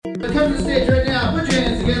Come to the stage right now. Put your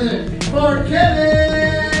hands together for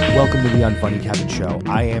Kevin. Welcome to the Unfunny Kevin Show.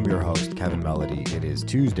 I am your host, Kevin Melody. It is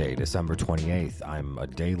Tuesday, December 28th. I'm a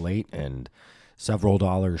day late and several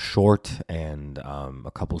dollars short and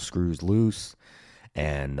a couple screws loose.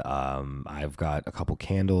 And I've got a couple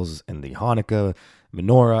candles in the Hanukkah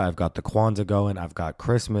menorah. I've got the Kwanzaa going. I've got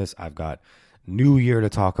Christmas. I've got New Year to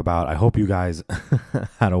talk about. I hope you guys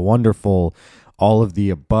had a wonderful all of the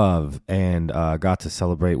above and got to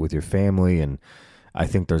celebrate with your family. And I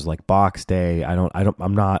think there's like Box Day.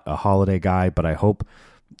 I'm not a holiday guy, but I hope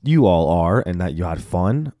you all are and that you had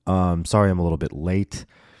fun. Sorry I'm a little bit late.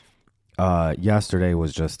 Yesterday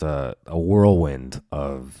was just a whirlwind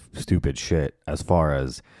of stupid shit as far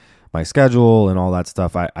as my schedule and all that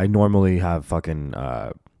stuff. I normally have fucking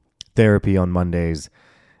therapy on Mondays,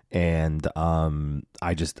 and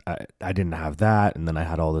I didn't have that, and then I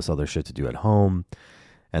had all this other shit to do at home,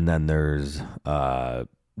 and then there's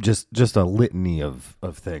just a litany of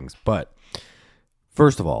things. But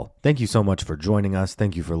first of all, thank you so much for joining us.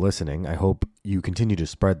 Thank you for listening. I hope you continue to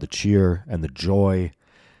spread the cheer and the joy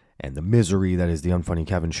and the misery that is the Unfunny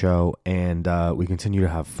Kevin Show, and we continue to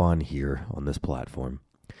have fun here on this platform.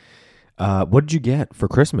 What did you get for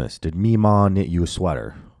Christmas? Did Mima knit you a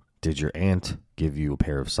sweater? Did your aunt give you a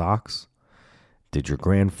pair of socks? Did your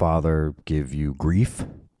grandfather give you grief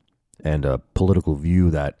and a political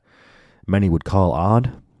view that many would call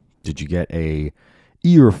odd? Did you get a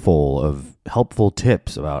earful of helpful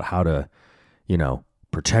tips about how to,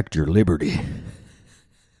 protect your liberty?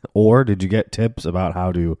 Or did you get tips about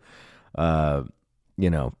how to,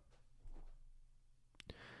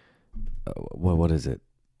 what is it?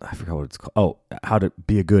 I forgot what it's called. Oh, how to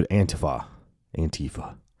be a good Antifa.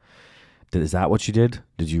 Is that what you did?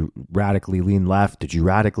 Did you radically lean left? Did you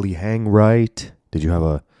radically hang right? Did you have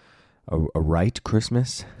a right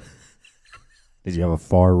Christmas? Did you have a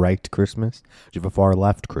far right Christmas? Did you have a far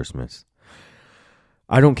left Christmas?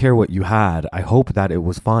 I don't care what you had. I hope that it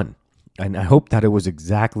was fun. And I hope that it was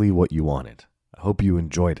exactly what you wanted. I hope you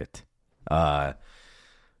enjoyed it. To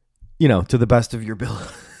the best of your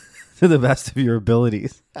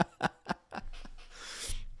abilities.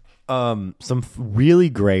 Some really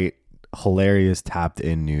great, hilarious tapped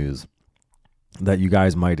in news that you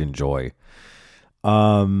guys might enjoy.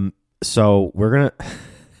 So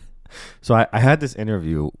I had this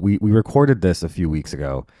interview. We recorded this a few weeks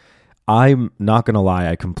ago. I'm not going to lie.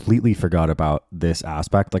 I completely forgot about this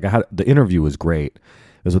aspect. The interview was great.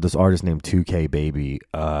 It was with this artist named 2K Baby.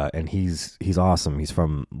 And he's awesome. He's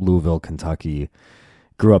from Louisville, Kentucky.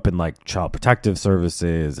 Grew up in like child protective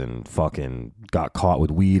services and fucking got caught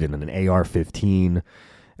with weed and an AR-15.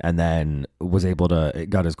 And then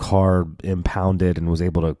got his car impounded and was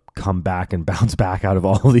able to come back and bounce back out of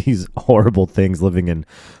all these horrible things, living in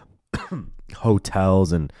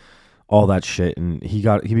hotels and all that shit. And he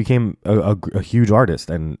became a huge artist,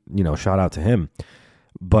 and, shout out to him.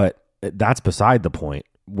 But that's beside the point.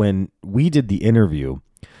 When we did the interview,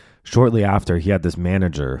 shortly after, he had this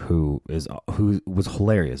manager who was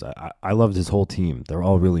hilarious. I loved his whole team. They're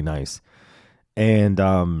all really nice.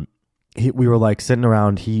 And, we were like sitting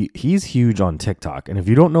around. He's huge on TikTok. And if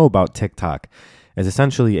you don't know about TikTok, it's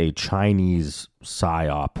essentially a Chinese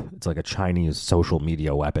psyop. It's like a Chinese social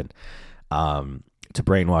media weapon, to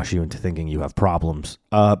brainwash you into thinking you have problems.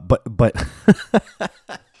 But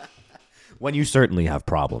when you certainly have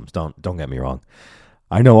problems, don't get me wrong.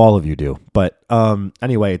 I know all of you do. But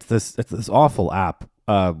anyway, it's this awful app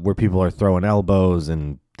where people are throwing elbows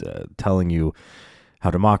and telling you how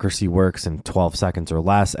democracy works in 12 seconds or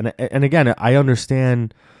less. And again, I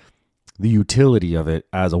understand the utility of it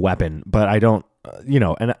as a weapon, but I don't,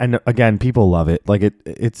 and again, people love it. Like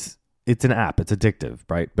it's an app. It's addictive,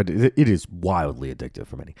 right? But it is wildly addictive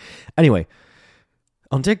for many. Anyway,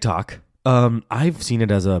 on TikTok, I've seen it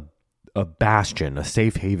as a bastion, a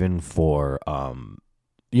safe haven for,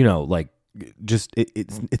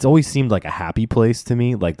 it's always seemed like a happy place to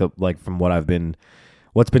me. From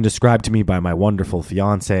what's been described to me by my wonderful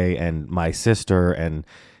fiance and my sister and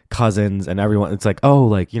cousins and everyone. It's like,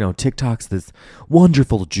 TikTok's this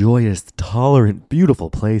wonderful, joyous, tolerant, beautiful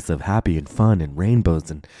place of happy and fun and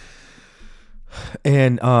rainbows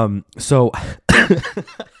and so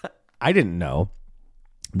I didn't know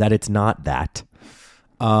that it's not that.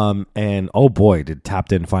 And oh boy, did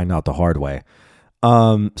Tapped In find out the hard way.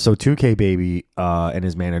 So 2K Baby and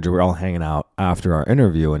his manager were all hanging out after our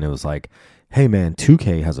interview, and it was like, hey man,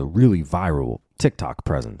 2K has a really viral TikTok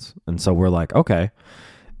presence. And so we're like, okay.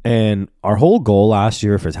 And our whole goal last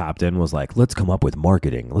year for Tapped In was like, let's come up with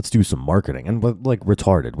marketing. Let's do some marketing. And like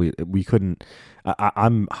retarded. We couldn't.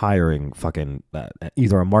 I'm hiring fucking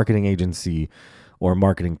either a marketing agency or a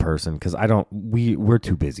marketing person because we're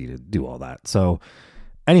too busy to do all that. So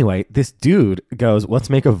anyway, this dude goes, let's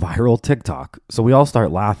make a viral TikTok. So we all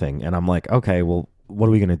start laughing and I'm like, okay, well, what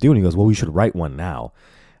are we going to do? And he goes, well, we should write one now.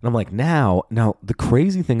 And I'm like, now the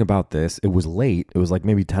crazy thing about this, it was late. It was like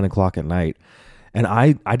maybe 10 o'clock at night. And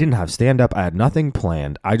I didn't have stand up. I had nothing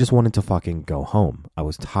planned. I just wanted to fucking go home. I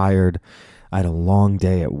was tired. I had a long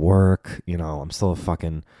day at work. You know, I'm still a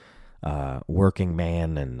fucking working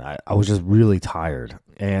man. And I was just really tired.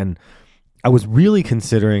 And I was really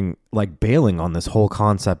considering like bailing on this whole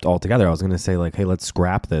concept altogether. I was going to say like, hey, let's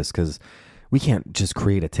scrap this because we can't just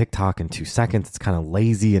create a TikTok in 2 seconds. It's kind of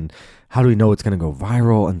lazy. And how do we know it's going to go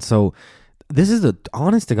viral? And so this is the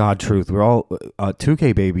honest to God truth. We're all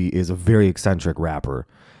 2K Baby is a very eccentric rapper.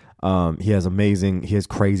 He has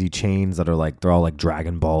crazy chains that are like, they're all like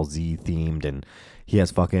Dragon Ball Z themed. And he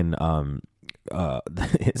has fucking,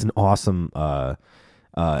 it's an awesome,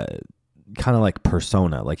 kind of like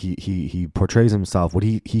persona. Like he portrays himself what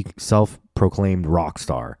he self-proclaimed rock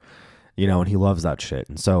star, you know, and he loves that shit.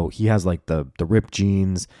 And so he has like the ripped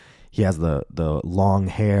jeans, he has the long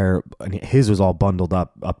hair, and his was all bundled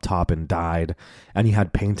up top and dyed, and he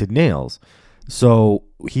had painted nails. So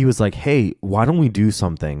he was like, hey, why don't we do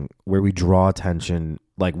something where we draw attention,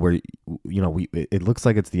 like where, you know, it looks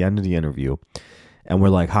like it's the end of the interview and we're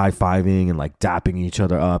like high-fiving and like dapping each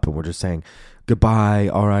other up and we're just saying goodbye,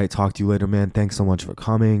 all right, talk to you later, man, thanks so much for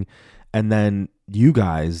coming. And then you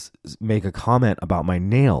guys make a comment about my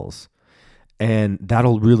nails and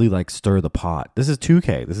that'll really like stir the pot. This is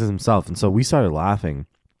 2K, this is himself. And so we started laughing,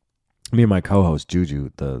 me and my co-host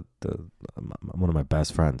Juju, the one of my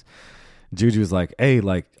best friends. Juju's like, hey,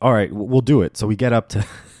 like, all right, we'll do it. So we get up to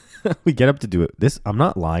do it. This, I'm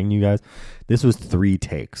not lying, you guys. This was 3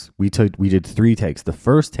 takes. We did 3 takes. The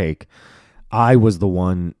first take, I was the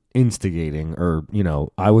one instigating, or you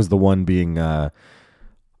know, I was the one being what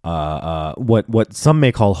some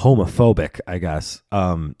may call homophobic, I guess.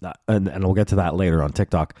 And we'll get to that later on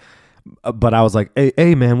TikTok. But I was like,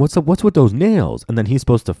 hey man, what's with those nails? And then he's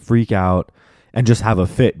supposed to freak out and just have a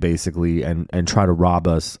fit basically and try to rob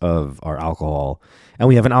us of our alcohol. And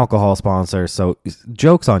we have an alcohol sponsor, so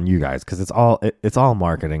joke's on you guys because it's all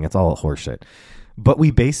marketing, it's all horseshit. But we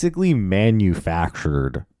basically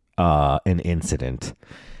manufactured an incident.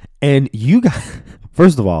 And you guys,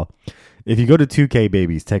 first of all, if you go to 2K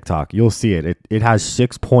Baby's TikTok, you'll see it. It has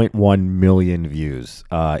 6.1 million views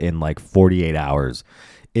in like 48 hours.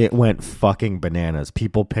 It went fucking bananas.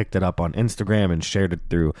 People picked it up on Instagram and shared it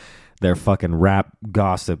through their fucking rap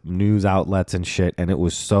gossip news outlets and shit, and it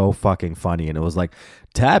was so fucking funny. And it was like,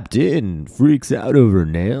 tapped in, freaks out over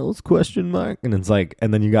nails, ? And it's like,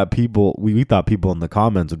 and then you got people, we thought people in the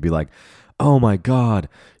comments would be like, oh my god,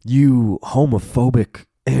 you homophobic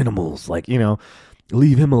animals, like, you know,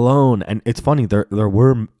 leave him alone. And it's funny, there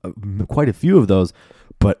were quite a few of those,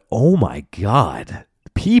 but oh my god,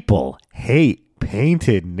 people hate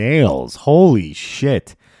painted nails. Holy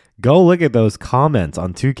shit. Go look at those comments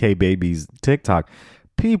on 2K Baby's TikTok.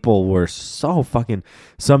 People were so fucking...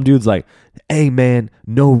 Some dude's like, hey man,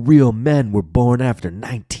 no real men were born after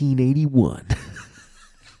 1981.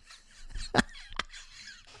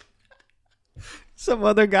 Some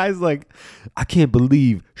other guy's like, I can't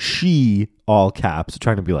believe she, all caps,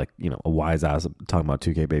 trying to be like, you know, a wise ass talking about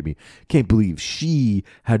 2K Baby. Can't believe she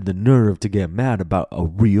had the nerve to get mad about a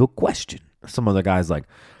real question. Some other guy's like,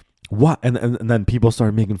 what? And then people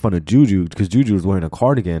started making fun of Juju because Juju was wearing a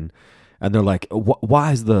cardigan. And they're like,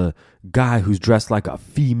 why is the guy who's dressed like a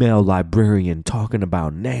female librarian talking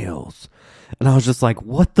about nails? And I was just like,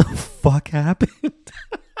 what the fuck happened?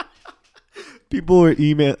 People were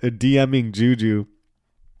DMing Juju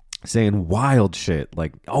saying wild shit.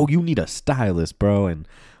 Like, oh, you need a stylist, bro. And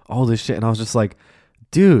all this shit. And I was just like,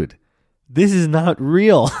 dude, this is not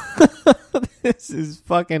real. This is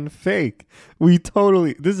fucking fake.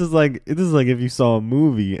 This is like if you saw a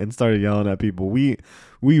movie and started yelling at people. We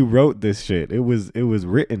wrote this shit. It was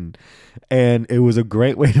written, and it was a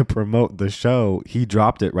great way to promote the show. He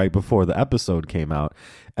dropped it right before the episode came out.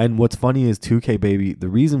 And what's funny is 2K Baby, the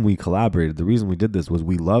reason we collaborated, the reason we did this was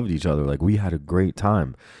we loved each other. Like, we had a great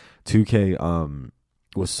time. 2K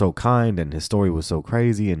was so kind, and his story was so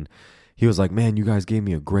crazy, and he was like, man, you guys gave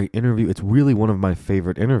me a great interview. It's really one of my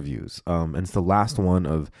favorite interviews. And it's the last one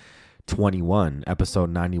of 21,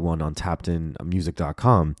 episode 91 on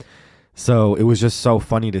tappedinmusic.com. So it was just so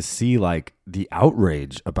funny to see like the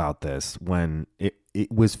outrage about this when it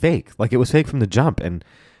was fake. Like, it was fake from the jump. And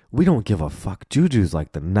we don't give a fuck. Juju's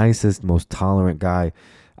like the nicest, most tolerant guy.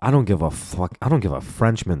 I don't give a fuck. I don't give a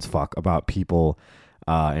Frenchman's fuck about people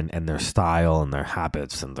and their style and their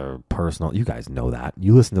habits and their personal. You guys know that.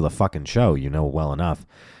 You listen to the fucking show, you know well enough.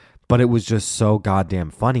 But it was just so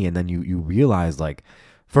goddamn funny. And then you realize, like,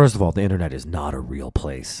 first of all, the internet is not a real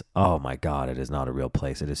place. Oh my God, it is not a real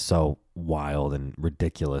place. It is so wild and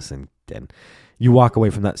ridiculous. And you walk away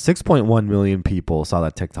from that. 6.1 million people saw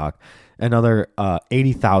that TikTok. Another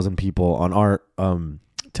 80,000 people on our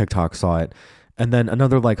TikTok saw it. And then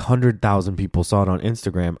another like 100,000 people saw it on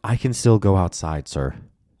Instagram. I can still go outside, sir.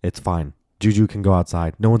 It's fine. Juju can go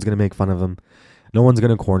outside. No one's going to make fun of him. No one's going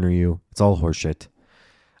to corner you. It's all horseshit.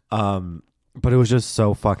 But it was just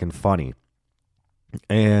so fucking funny.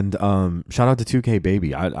 And shout out to 2K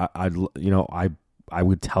Baby. I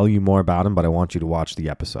would tell you more about him, but I want you to watch the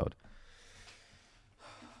episode.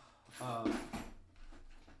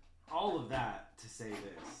 All of that to say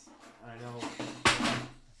this. I know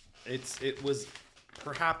it was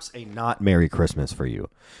perhaps a not Merry Christmas for you.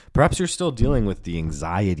 Perhaps you're still dealing with the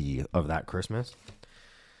anxiety of that Christmas.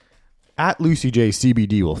 At Lucy J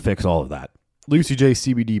CBD will fix all of that. Lucy J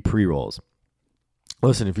CBD pre-rolls.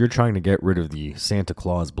 Listen, if you're trying to get rid of the Santa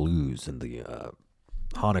Claus blues and the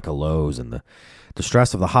Hanukkah lows and the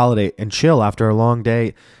stress of the holiday and chill after a long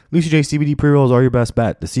day, Lucy J CBD pre-rolls are your best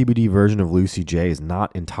bet. The CBD version of Lucy J is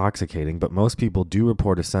not intoxicating, but most people do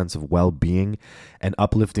report a sense of well-being and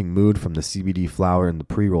uplifting mood from the CBD flower in the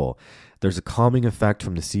pre-roll. There's a calming effect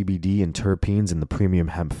from the CBD and terpenes in the premium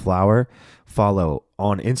hemp flower. Follow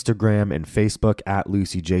on Instagram and Facebook at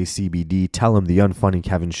Lucy J CBD. Tell them the Unfunny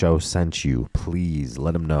Kevin Show sent you. Please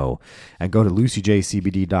let them know. And go to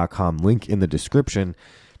LucyJCBD.com. Link in the description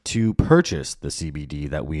to purchase the CBD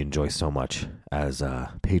that we enjoy so much as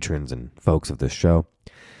patrons and folks of this show.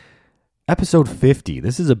 Episode 50.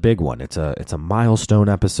 This is a big one. It's a milestone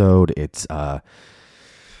episode. It's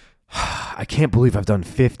I can't believe I've done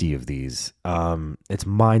 50 of these. It's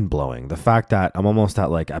mind-blowing. The fact that I'm almost at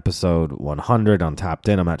like episode 100 on Tapped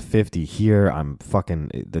In. I'm at 50 here. I'm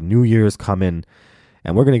fucking, the New Year's coming,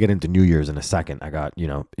 and we're going to get into New Year's in a second. I got,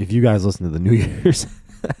 if you guys listen to the New Year's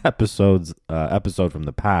episode from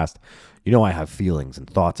the past, I have feelings and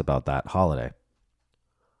thoughts about that holiday.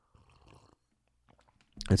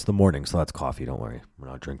 It's the morning, so that's coffee. Don't worry. We're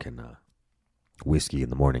not drinking whiskey in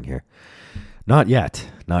the morning here. Not yet.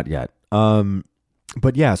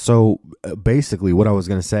 But yeah, so basically what I was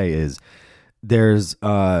going to say is there's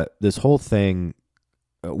this whole thing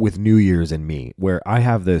with New Year's and me where I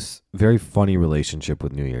have this very funny relationship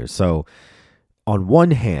with New Year's. So on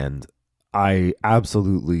one hand, I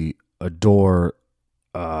absolutely adore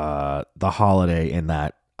the holiday in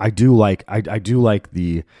that I do like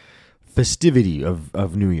the festivity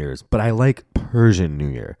of New Year's, but I like Persian New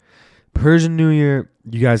Year. Persian New Year,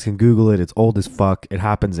 you guys can Google it. It's old as fuck. It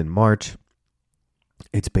happens in March.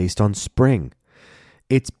 It's based on spring.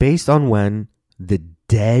 It's based on when the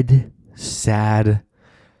dead, sad,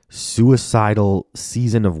 suicidal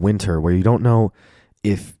season of winter where you don't know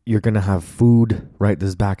if you're going to have food, right? This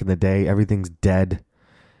is back in the day. Everything's dead.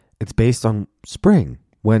 It's based on spring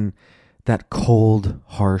when that cold,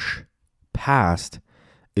 harsh past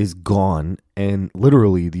is gone and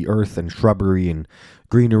literally the earth and shrubbery and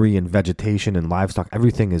greenery and vegetation and livestock,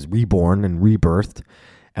 everything is reborn and rebirthed,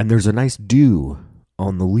 and there's a nice dew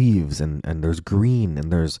on the leaves and there's green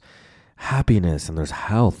and there's happiness and there's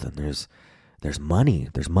health and there's money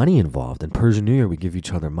involved. In Persian New Year we give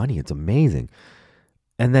each other money. It's amazing.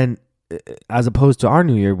 And then as opposed to our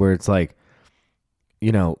New Year where it's like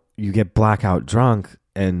you get blackout drunk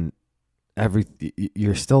and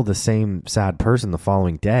you're still the same sad person the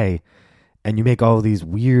following day, and you make all of these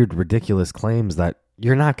weird, ridiculous claims that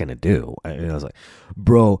you're not gonna do. I was like,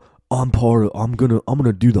 bro, I'm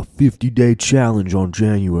gonna do the 50-day challenge on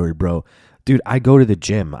January, bro. Dude, I go to the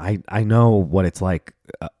gym. I know what it's like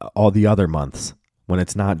all the other months when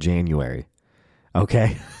it's not January.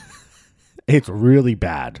 Okay, it's really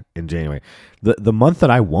bad in January. The month that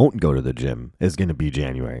I won't go to the gym is gonna be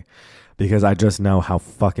January. Because I just know how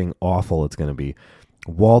fucking awful it's going to be.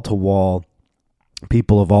 Wall to wall,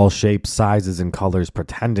 people of all shapes, sizes, and colors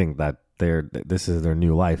pretending that this is their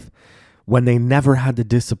new life. When they never had the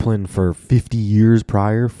discipline for 50 years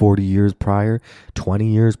prior, 40 years prior, 20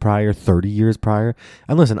 years prior, 30 years prior.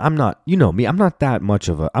 And listen, I'm not, me, I'm not that much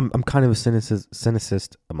of I'm kind of a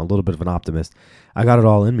cynicist. I'm a little bit of an optimist. I got it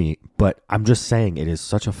all in me, but I'm just saying it is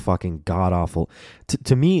such a fucking god-awful.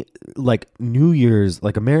 To me, like New Year's,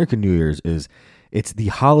 like American New Year's it's the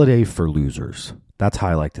holiday for losers. That's how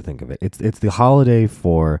I like to think of it. It's the holiday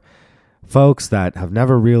for folks that have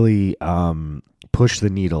never really push the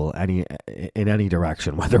needle in any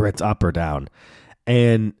direction, whether it's up or down,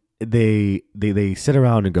 and they sit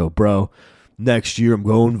around and go, bro, next year I'm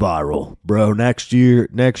going viral, bro. Next year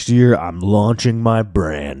I'm launching my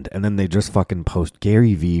brand. And then they just fucking post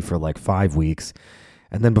Gary Vee for like 5 weeks.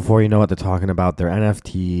 And then before you know it, they're talking about their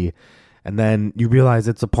NFT. And then you realize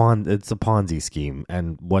it's a Ponzi scheme.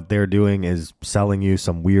 And what they're doing is selling you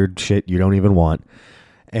some weird shit you don't even want.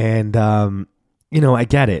 And, I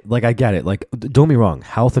get it. Like, don't get me wrong.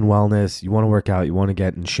 Health and wellness, you want to work out, you want to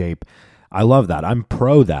get in shape. I love that. I'm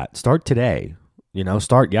pro that. Start today.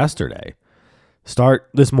 Start yesterday. Start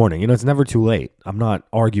this morning. It's never too late. I'm not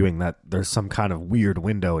arguing that there's some kind of weird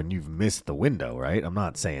window and you've missed the window, right? I'm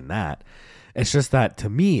not saying that. It's just that to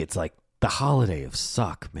me, it's like the holiday of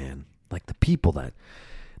suck, man. Like the people that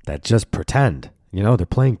just pretend, they're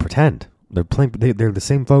playing pretend. They're the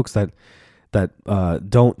same folks that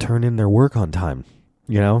don't turn in their work on time,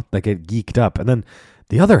 that get geeked up. And then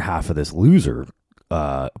the other half of this loser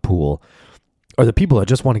pool are the people that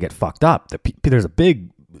just want to get fucked up. There's a big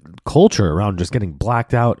culture around just getting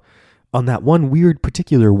blacked out on that one weird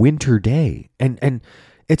particular winter day. And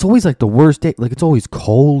it's always like the worst day. Like it's always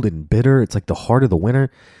cold and bitter. It's like the heart of the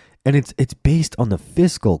winter. And it's based on the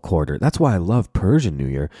fiscal quarter. That's why I love Persian New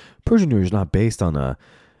Year. Persian New Year is not based on the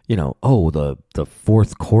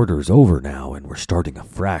fourth quarter's over now and we're starting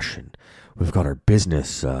afresh and we've got our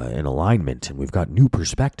business in alignment and we've got new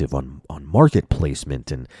perspective on market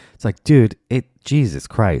placement. And it's like, dude, Jesus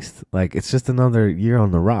Christ. Like, it's just another year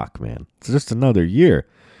on the rock, man. It's just another year.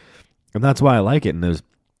 And that's why I like it. And there's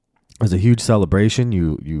a huge celebration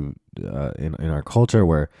in our culture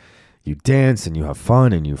where you dance and you have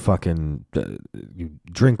fun and you fucking you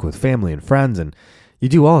drink with family and friends and you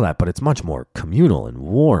do all that, but it's much more communal and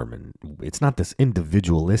warm, and it's not this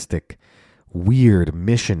individualistic, weird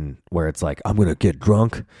mission where it's like, I'm going to get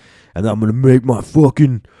drunk and I'm going to make my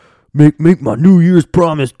fucking, make my New Year's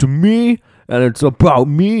promise to me, and it's about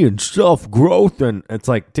me and self-growth, and it's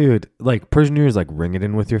like, dude, like Persian New Year's, like ring it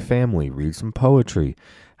in with your family, read some poetry,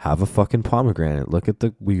 have a fucking pomegranate,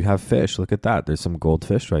 we have fish, look at that, there's some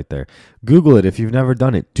goldfish right there. Google it if you've never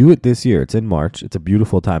done it. Do it this year. It's in March. It's a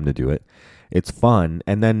beautiful time to do it. It's fun.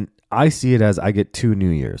 And then I see it as I get 2 New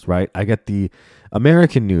Years, right? I get the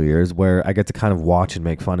American New Year's where I get to kind of watch and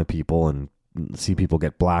make fun of people and see people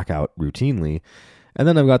get blackout routinely. And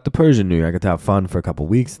then I've got the Persian New Year. I get to have fun for a couple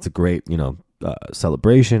weeks. It's a great,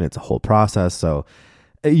 celebration. It's a whole process. So,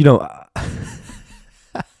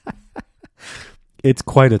 it's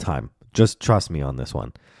quite a time. Just trust me on this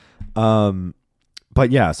one.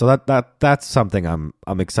 But yeah, so that's something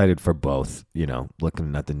I'm excited for both,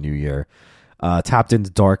 looking at the new year. Tapped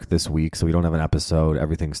In's dark this week, so we don't have an episode.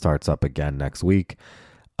 Everything starts up again next week.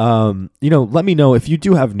 Let me know if you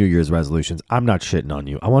do have New Year's resolutions. I'm not shitting on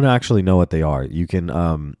you. I want to actually know what they are. You can,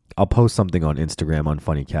 I'll post something on Instagram on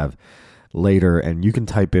Funny Kev later, and you can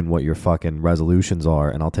type in what your fucking resolutions are,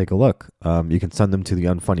 and I'll take a look. You can send them to the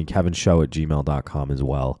unfunnykevin@gmail.com as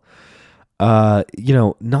well.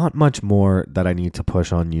 Not much more that I need to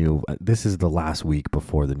push on you. This is the last week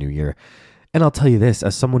before the new year. And I'll tell you this,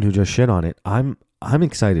 as someone who just shit on it, I'm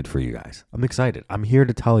excited for you guys. I'm excited. I'm here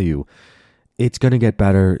to tell you it's going to get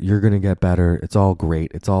better. You're going to get better. It's all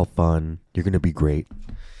great. It's all fun. You're going to be great.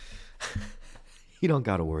 You don't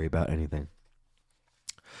got to worry about anything.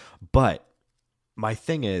 But my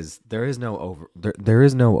thing is, there is no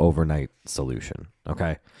overnight solution,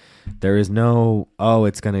 okay? There is no,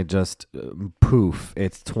 it's going to just poof.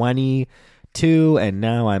 It's 22 and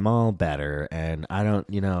now I'm all better, and I don't,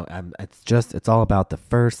 it's all about the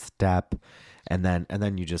first step, and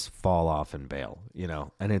then you just fall off and bail,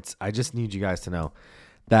 and I just need you guys to know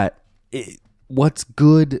that what's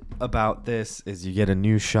good about this is you get a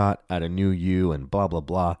new shot at a new you and blah, blah,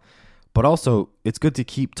 blah. But also, it's good to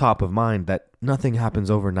keep top of mind that nothing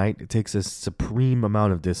happens overnight. It takes a supreme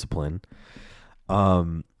amount of discipline.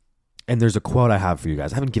 And there's a quote I have for you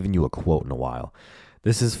guys. I haven't given you a quote in a while.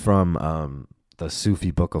 This is from the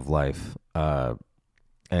Sufi Book of Life.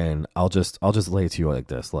 And I'll just lay it to you like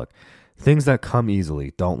this. Look, things that come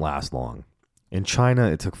easily don't last long. In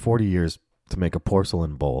China, it took 40 years to make a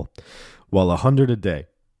porcelain bowl, while 100 a day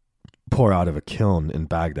pour out of a kiln in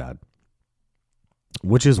Baghdad.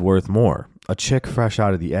 Which is worth more? A chick fresh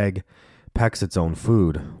out of the egg pecks its own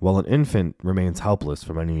food, while an infant remains helpless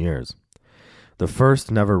for many years. The first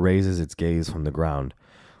never raises its gaze from the ground,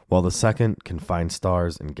 while the second can find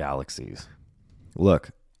stars and galaxies. Look,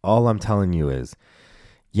 all I'm telling you is,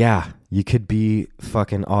 yeah, you could be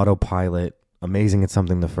fucking autopilot, amazing at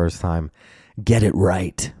something the first time, get it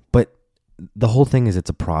right. But the whole thing is it's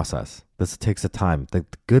a process. This takes a time. The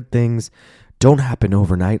good things don't happen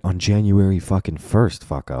overnight on January fucking 1st,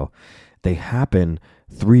 fucko. They happen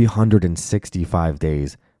 365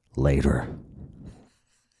 days later.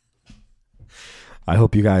 I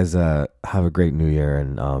hope you guys have a great new year,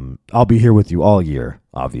 and I'll be here with you all year,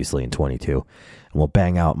 obviously, in 22, and we'll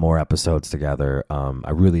bang out more episodes together.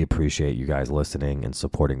 I really appreciate you guys listening and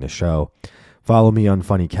supporting the show. Follow me,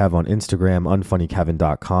 UnfunnyKev, on Instagram.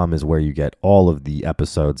 UnfunnyKevin.com is where you get all of the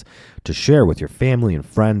episodes to share with your family and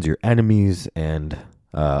friends, your enemies, and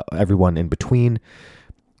everyone in between.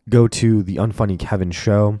 Go to the Unfunny Kevin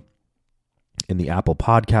Show in the Apple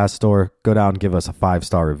Podcast Store. Go down and give us a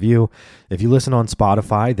 5-star review. If you listen on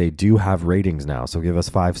Spotify, they do have ratings now, so give us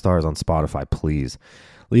 5 stars on Spotify, please.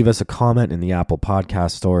 Leave us a comment in the Apple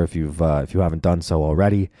Podcast Store if you haven't done so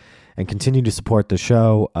already. And continue to support the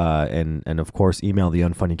show, and of course, email the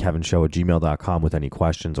unfunnykevinshow@gmail.com with any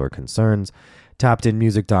questions or concerns.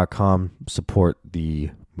 Tappedinmusic.com. Support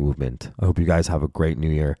the movement. I hope you guys have a great new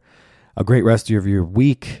year, a great rest of your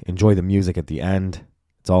week. Enjoy the music at the end.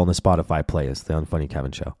 It's all in the Spotify playlist, the Unfunny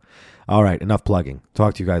Kevin Show. All right, enough plugging.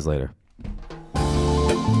 Talk to you guys later.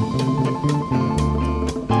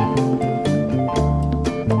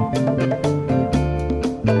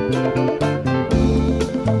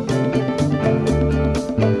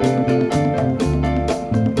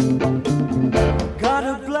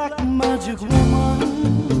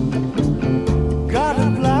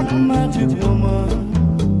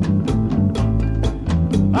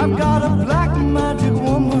 I've got a black magic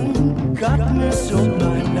woman, got me so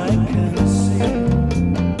blind I can't see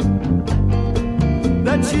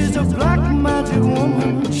that she's a black magic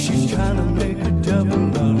woman. She's trying to make a devil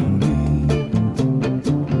out of me.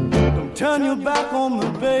 Don't turn your back on me,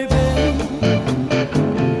 baby.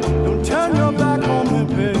 Don't turn your back on me,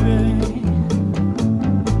 baby.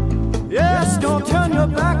 Yes, don't turn your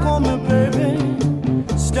back on me, baby.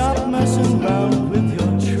 Stop messing around with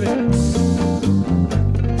your tricks.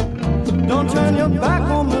 Don't turn your back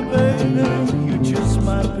on me.